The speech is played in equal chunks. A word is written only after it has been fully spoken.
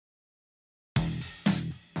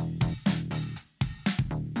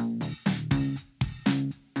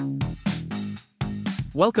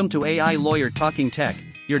Welcome to AI Lawyer Talking Tech,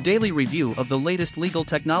 your daily review of the latest legal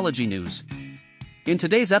technology news. In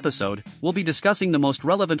today's episode, we'll be discussing the most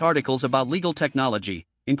relevant articles about legal technology,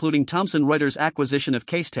 including Thomson Reuters' acquisition of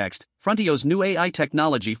Casetext, Frontio's new AI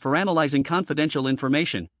technology for analyzing confidential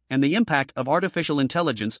information, and the impact of artificial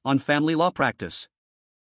intelligence on family law practice.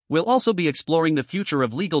 We'll also be exploring the future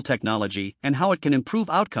of legal technology and how it can improve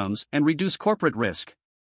outcomes and reduce corporate risk.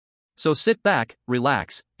 So sit back,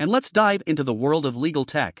 relax, and let's dive into the world of legal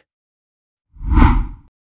tech.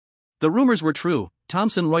 The rumors were true.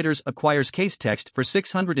 Thomson Reuters acquires Casetext for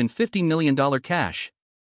 $650 million cash.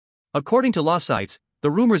 According to law sites, the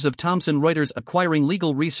rumors of Thomson Reuters acquiring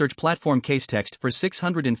legal research platform Casetext for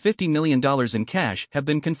 $650 million in cash have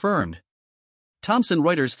been confirmed. Thomson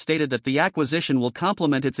Reuters stated that the acquisition will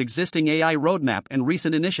complement its existing AI roadmap and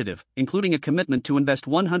recent initiative, including a commitment to invest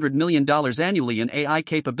 $100 million annually in AI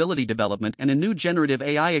capability development and a new generative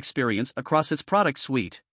AI experience across its product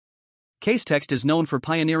suite. Casetext is known for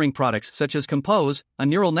pioneering products such as Compose, a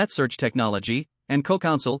neural net search technology, and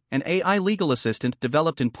CoCounsel, an AI legal assistant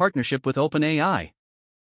developed in partnership with OpenAI.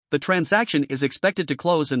 The transaction is expected to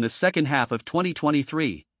close in the second half of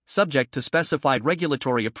 2023. Subject to specified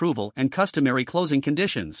regulatory approval and customary closing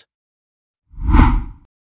conditions.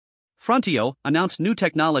 Frontio announced new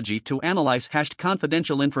technology to analyze hashed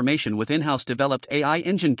confidential information with in-house developed AI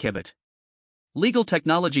engine Kibit. Legal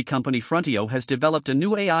technology company Frontio has developed a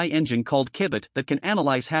new AI engine called Kibit that can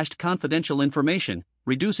analyze hashed confidential information,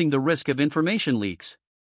 reducing the risk of information leaks.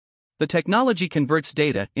 The technology converts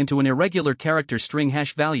data into an irregular character string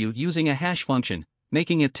hash value using a hash function,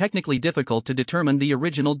 making it technically difficult to determine the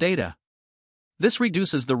original data. This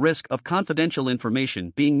reduces the risk of confidential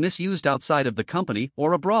information being misused outside of the company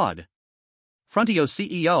or abroad. Frontio's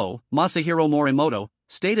CEO, Masahiro Morimoto,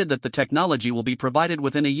 stated that the technology will be provided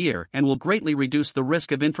within a year and will greatly reduce the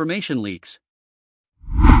risk of information leaks.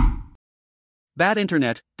 Bad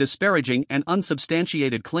internet, disparaging and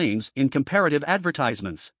unsubstantiated claims in comparative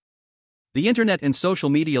advertisements. The Internet and Social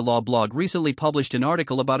Media Law blog recently published an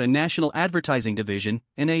article about a National Advertising Division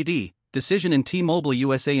 (NAD) decision in T-Mobile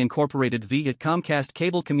USA Incorporated v. Comcast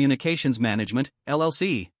Cable Communications Management,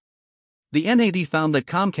 LLC. The NAD found that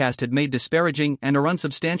Comcast had made disparaging and or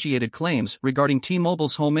unsubstantiated claims regarding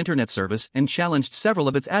T-Mobile's home internet service and challenged several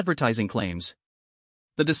of its advertising claims.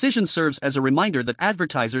 The decision serves as a reminder that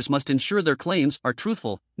advertisers must ensure their claims are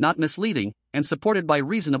truthful, not misleading, and supported by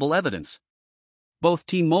reasonable evidence. Both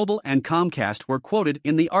T-Mobile and Comcast were quoted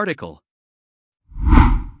in the article.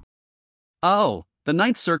 Oh, the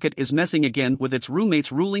Ninth Circuit is messing again with its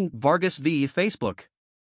roommates ruling Vargas v. Facebook.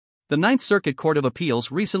 The Ninth Circuit Court of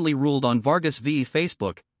Appeals recently ruled on Vargas v.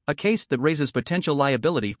 Facebook, a case that raises potential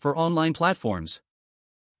liability for online platforms.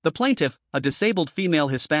 The plaintiff, a disabled female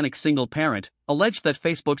Hispanic single parent, alleged that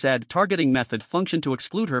Facebook's ad targeting method functioned to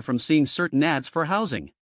exclude her from seeing certain ads for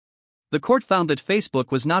housing. The court found that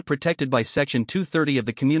Facebook was not protected by Section 230 of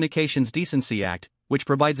the Communications Decency Act, which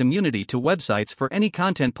provides immunity to websites for any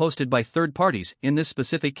content posted by third parties in this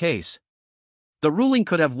specific case. The ruling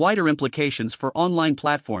could have wider implications for online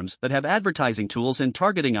platforms that have advertising tools and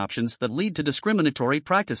targeting options that lead to discriminatory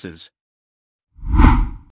practices.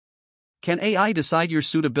 Can AI decide your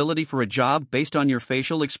suitability for a job based on your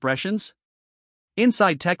facial expressions?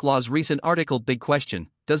 Inside Tech Law's recent article Big Question,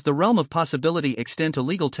 Does the Realm of Possibility Extend to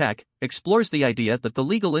Legal Tech?, explores the idea that the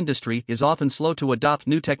legal industry is often slow to adopt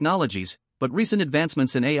new technologies, but recent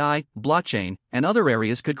advancements in AI, blockchain, and other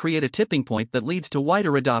areas could create a tipping point that leads to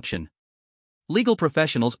wider adoption. Legal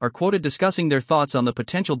professionals are quoted discussing their thoughts on the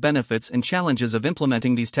potential benefits and challenges of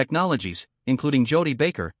implementing these technologies, including Jody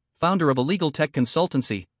Baker, founder of a legal tech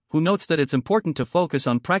consultancy, who notes that it's important to focus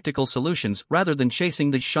on practical solutions rather than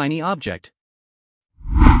chasing the shiny object.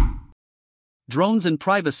 Drones and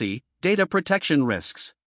privacy, data protection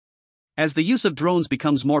risks. As the use of drones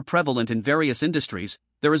becomes more prevalent in various industries,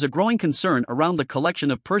 there is a growing concern around the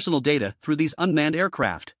collection of personal data through these unmanned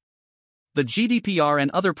aircraft. The GDPR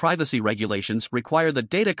and other privacy regulations require that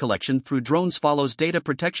data collection through drones follows data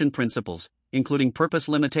protection principles, including purpose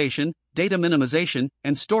limitation, data minimization,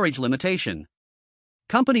 and storage limitation.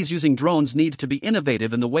 Companies using drones need to be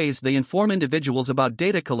innovative in the ways they inform individuals about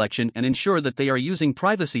data collection and ensure that they are using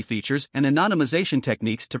privacy features and anonymization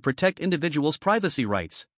techniques to protect individuals' privacy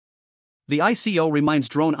rights. The ICO reminds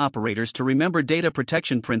drone operators to remember data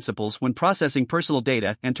protection principles when processing personal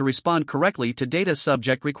data and to respond correctly to data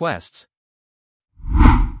subject requests.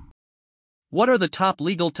 What are the top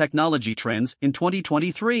legal technology trends in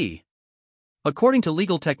 2023? According to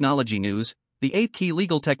Legal Technology News, the 8 key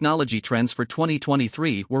legal technology trends for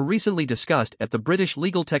 2023 were recently discussed at the British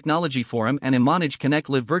Legal Technology Forum and Manage Connect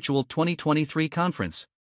Live Virtual 2023 conference.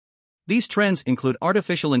 These trends include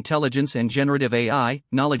artificial intelligence and generative AI,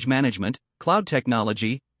 knowledge management, cloud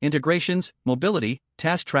technology, integrations, mobility,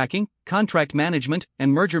 task tracking, contract management,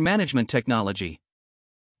 and merger management technology.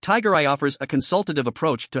 TigerEye offers a consultative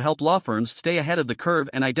approach to help law firms stay ahead of the curve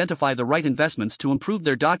and identify the right investments to improve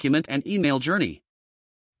their document and email journey.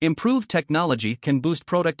 Improved technology can boost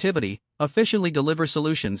productivity, efficiently deliver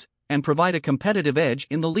solutions, and provide a competitive edge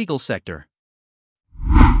in the legal sector.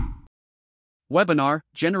 Webinar: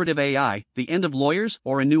 Generative AI, the End of Lawyers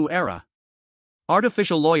or a New Era?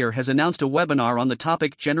 Artificial Lawyer has announced a webinar on the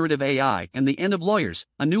topic Generative AI and the End of Lawyers,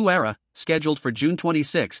 a New Era, scheduled for June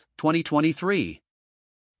 26, 2023.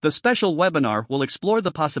 The special webinar will explore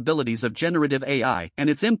the possibilities of generative AI and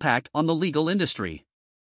its impact on the legal industry.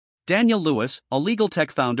 Daniel Lewis, a legal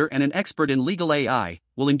tech founder and an expert in legal AI,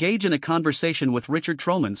 will engage in a conversation with Richard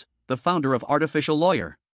Tromans, the founder of Artificial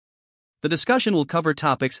Lawyer. The discussion will cover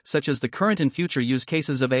topics such as the current and future use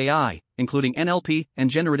cases of AI, including NLP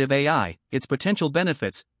and generative AI, its potential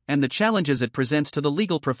benefits, and the challenges it presents to the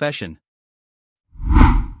legal profession.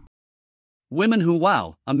 Women Who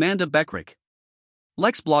Wow, Amanda Beckrich.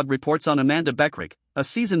 LexBlog reports on Amanda Beckrich, a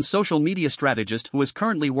seasoned social media strategist who is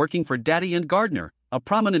currently working for Daddy & Gardner, a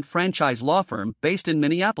prominent franchise law firm based in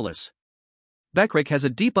Minneapolis. Beckrich has a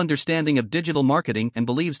deep understanding of digital marketing and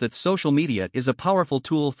believes that social media is a powerful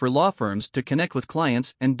tool for law firms to connect with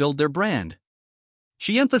clients and build their brand.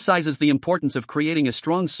 She emphasizes the importance of creating a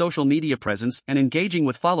strong social media presence and engaging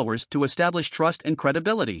with followers to establish trust and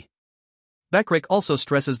credibility. Beckrich also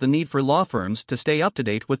stresses the need for law firms to stay up to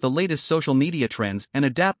date with the latest social media trends and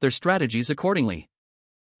adapt their strategies accordingly.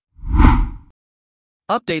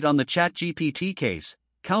 Update on the ChatGPT case: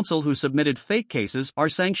 counsel who submitted fake cases are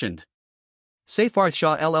sanctioned. Seyfarth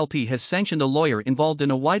Shah LLP has sanctioned a lawyer involved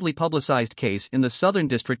in a widely publicized case in the Southern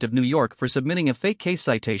District of New York for submitting a fake case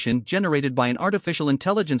citation generated by an artificial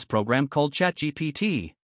intelligence program called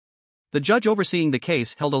ChatGPT. The judge overseeing the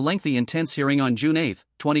case held a lengthy, intense hearing on June 8,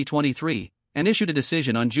 2023, and issued a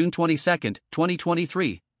decision on June 22,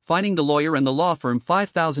 2023, fining the lawyer and the law firm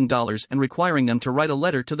 $5,000 and requiring them to write a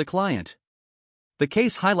letter to the client. The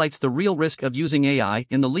case highlights the real risk of using AI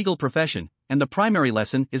in the legal profession, and the primary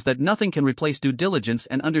lesson is that nothing can replace due diligence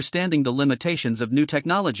and understanding the limitations of new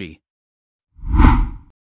technology.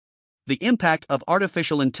 The impact of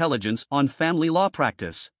artificial intelligence on family law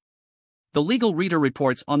practice. The Legal Reader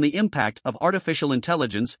reports on the impact of artificial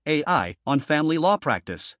intelligence, AI, on family law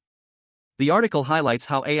practice. The article highlights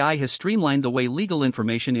how AI has streamlined the way legal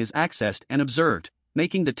information is accessed and observed,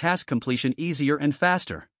 making the task completion easier and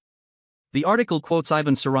faster. The article quotes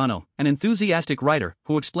Ivan Serrano, an enthusiastic writer,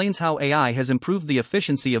 who explains how AI has improved the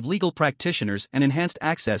efficiency of legal practitioners and enhanced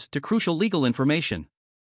access to crucial legal information.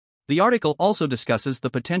 The article also discusses the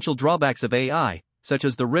potential drawbacks of AI, such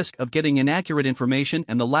as the risk of getting inaccurate information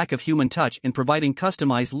and the lack of human touch in providing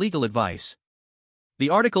customized legal advice. The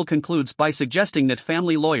article concludes by suggesting that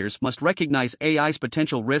family lawyers must recognize AI's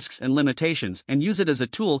potential risks and limitations and use it as a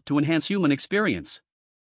tool to enhance human experience.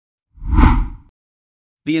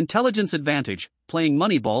 The Intelligence Advantage: Playing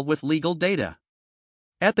Moneyball with Legal Data.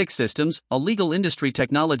 Epic Systems, a legal industry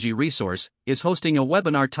technology resource, is hosting a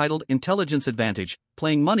webinar titled Intelligence Advantage: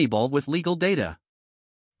 Playing Moneyball with Legal Data.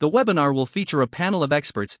 The webinar will feature a panel of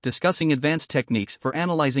experts discussing advanced techniques for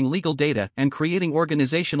analyzing legal data and creating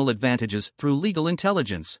organizational advantages through legal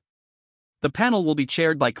intelligence. The panel will be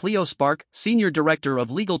chaired by Cleo Spark, Senior Director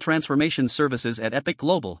of Legal Transformation Services at Epic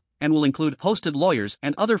Global, and will include hosted lawyers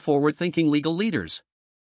and other forward-thinking legal leaders.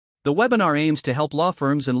 The webinar aims to help law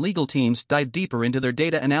firms and legal teams dive deeper into their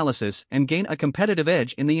data analysis and gain a competitive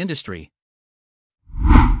edge in the industry.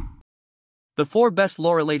 The 4 best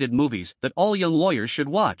law-related movies that all young lawyers should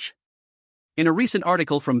watch. In a recent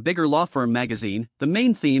article from Bigger Law Firm magazine, the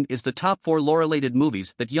main theme is the top 4 law-related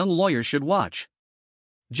movies that young lawyers should watch.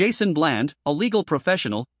 Jason Bland, a legal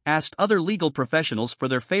professional, asked other legal professionals for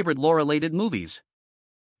their favorite law-related movies.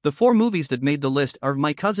 The 4 movies that made the list are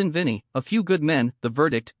My Cousin Vinny, A Few Good Men, The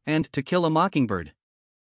Verdict, and To Kill a Mockingbird.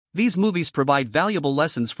 These movies provide valuable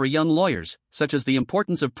lessons for young lawyers, such as the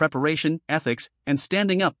importance of preparation, ethics, and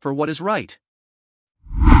standing up for what is right.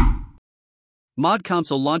 Mod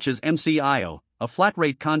Counsel launches MCIO, a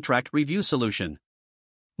flat-rate contract review solution.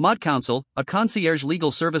 Mod Counsel, a concierge legal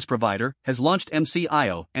service provider, has launched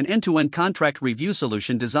MCIO, an end-to-end contract review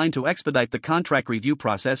solution designed to expedite the contract review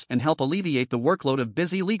process and help alleviate the workload of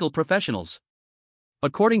busy legal professionals.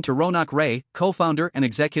 According to Ronak Ray, co-founder and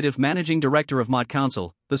executive managing director of Mod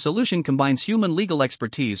Counsel, the solution combines human legal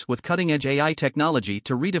expertise with cutting-edge AI technology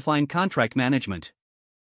to redefine contract management.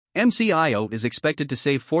 MCIO is expected to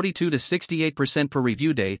save 42 to 68% per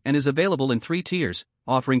review day and is available in 3 tiers,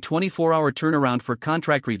 offering 24-hour turnaround for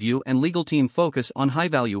contract review and legal team focus on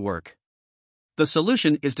high-value work. The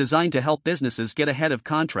solution is designed to help businesses get ahead of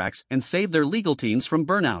contracts and save their legal teams from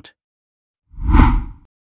burnout.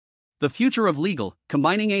 The future of legal,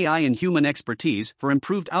 combining AI and human expertise for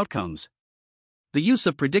improved outcomes. The use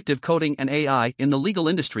of predictive coding and AI in the legal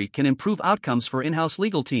industry can improve outcomes for in-house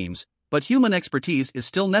legal teams, but human expertise is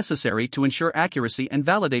still necessary to ensure accuracy and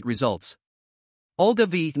validate results. Olga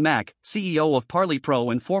V. Mack, CEO of Parley Pro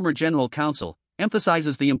and former general counsel,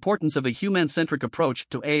 emphasizes the importance of a human-centric approach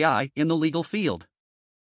to AI in the legal field.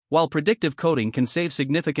 While predictive coding can save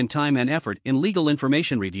significant time and effort in legal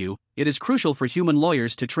information review, it is crucial for human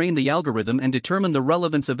lawyers to train the algorithm and determine the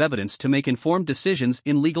relevance of evidence to make informed decisions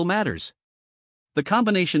in legal matters. The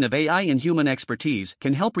combination of AI and human expertise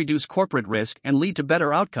can help reduce corporate risk and lead to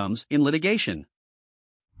better outcomes in litigation.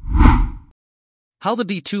 How the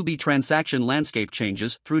B2B transaction landscape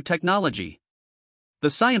changes through technology. The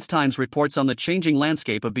Science Times reports on the changing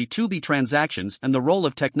landscape of B2B transactions and the role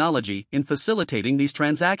of technology in facilitating these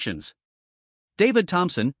transactions. David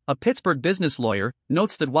Thomson, a Pittsburgh business lawyer,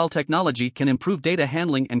 notes that while technology can improve data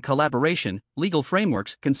handling and collaboration, legal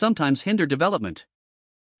frameworks can sometimes hinder development.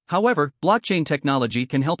 However, blockchain technology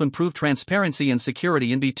can help improve transparency and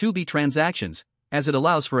security in B2B transactions, as it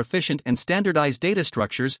allows for efficient and standardized data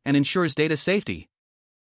structures and ensures data safety.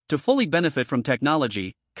 To fully benefit from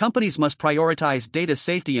technology, companies must prioritize data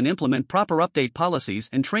safety and implement proper update policies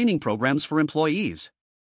and training programs for employees.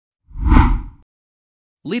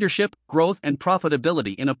 Leadership, growth, and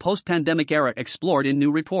profitability in a post-pandemic era explored in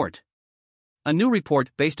new report. A new report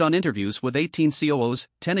based on interviews with 18 COOs,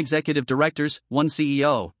 10 executive directors, 1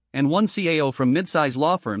 CEO, and 1 CAO from mid-size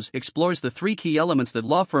law firms explores the 3 key elements that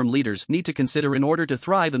law firm leaders need to consider in order to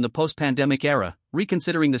thrive in the post-pandemic era: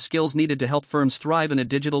 reconsidering the skills needed to help firms thrive in a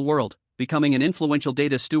digital world, becoming an influential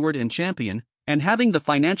data steward and champion, and having the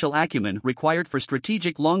financial acumen required for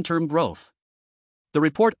strategic long-term growth. The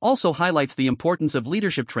report also highlights the importance of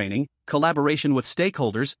leadership training, collaboration with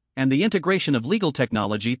stakeholders, and the integration of legal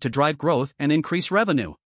technology to drive growth and increase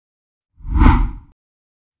revenue.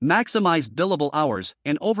 Maximized billable hours,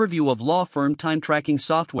 an overview of law firm time tracking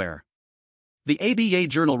software. The ABA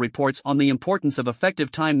Journal reports on the importance of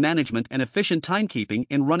effective time management and efficient timekeeping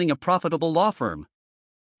in running a profitable law firm.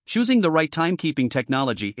 Choosing the right timekeeping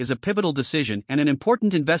technology is a pivotal decision and an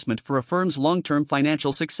important investment for a firm's long-term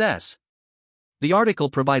financial success. The article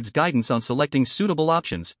provides guidance on selecting suitable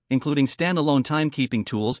options, including standalone timekeeping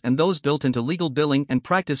tools and those built into legal billing and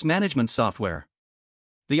practice management software.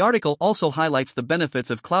 The article also highlights the benefits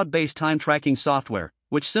of cloud-based time tracking software,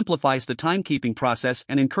 which simplifies the timekeeping process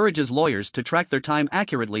and encourages lawyers to track their time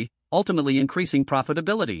accurately, ultimately increasing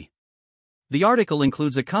profitability. The article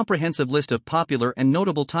includes a comprehensive list of popular and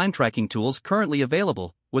notable time tracking tools currently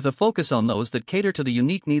available, with a focus on those that cater to the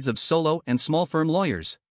unique needs of solo and small firm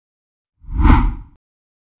lawyers.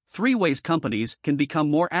 3 ways companies can become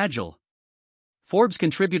more agile. Forbes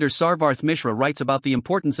contributor Sarvarth Mishra writes about the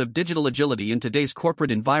importance of digital agility in today's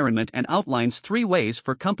corporate environment and outlines 3 ways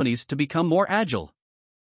for companies to become more agile.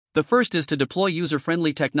 The first is to deploy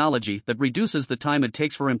user-friendly technology that reduces the time it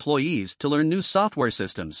takes for employees to learn new software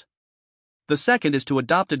systems. The second is to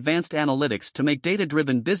adopt advanced analytics to make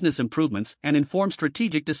data-driven business improvements and inform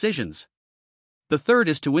strategic decisions. The third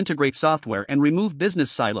is to integrate software and remove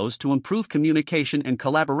business silos to improve communication and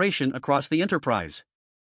collaboration across the enterprise.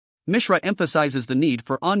 Mishra emphasizes the need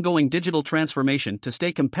for ongoing digital transformation to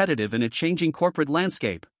stay competitive in a changing corporate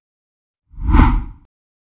landscape.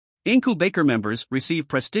 Incubaker members receive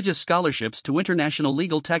prestigious scholarships to International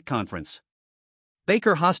Legal Tech Conference.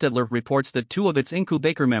 Baker Hostetler reports that 2 of its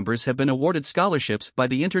Incubaker members have been awarded scholarships by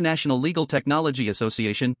the International Legal Technology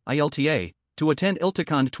Association, ILTA, to attend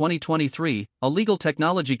ILTACon 2023, a legal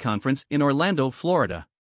technology conference in Orlando, Florida.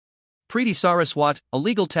 Preeti Saraswat, a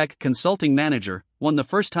legal tech consulting manager, won the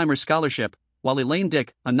first-timer scholarship, while Elaine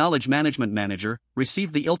Dick, a knowledge management manager,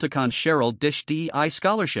 received the ILTACon Cheryl Dish DEI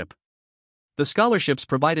scholarship. The scholarships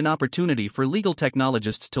provide an opportunity for legal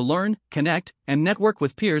technologists to learn, connect, and network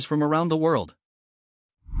with peers from around the world.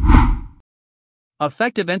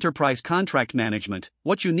 Effective enterprise contract management,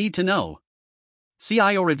 what you need to know.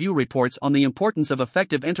 CIO Review reports on the importance of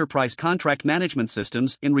effective enterprise contract management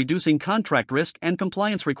systems in reducing contract risk and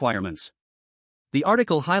compliance requirements. The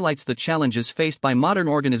article highlights the challenges faced by modern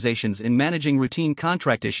organizations in managing routine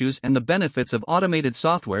contract issues and the benefits of automated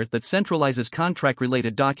software that centralizes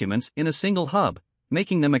contract-related documents in a single hub,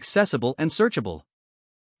 making them accessible and searchable.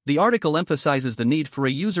 The article emphasizes the need for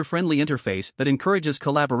a user-friendly interface that encourages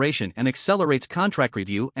collaboration and accelerates contract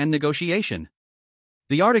review and negotiation.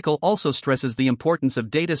 The article also stresses the importance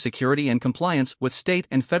of data security and compliance with state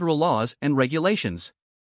and federal laws and regulations.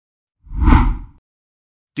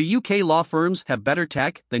 Do UK law firms have better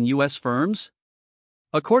tech than US firms?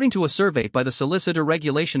 According to a survey by the Solicitor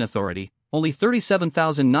Regulation Authority, only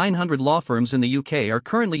 37,900 law firms in the UK are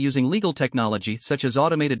currently using legal technology such as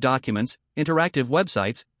automated documents, interactive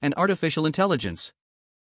websites, and artificial intelligence.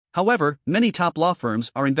 However, many top law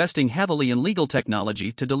firms are investing heavily in legal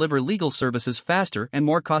technology to deliver legal services faster and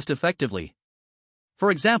more cost-effectively.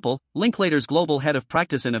 For example, Linklaters Global Head of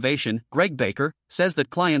Practice Innovation, Greg Baker, says that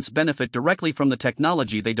clients benefit directly from the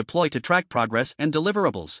technology they deploy to track progress and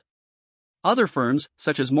deliverables. Other firms,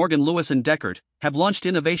 such as Morgan Lewis and Deckard, have launched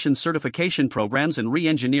innovation certification programs and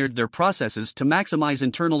re-engineered their processes to maximize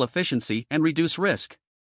internal efficiency and reduce risk.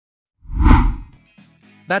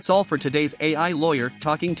 That's all for today's AI Lawyer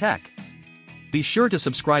Talking Tech. Be sure to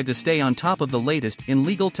subscribe to stay on top of the latest in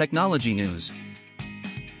legal technology news.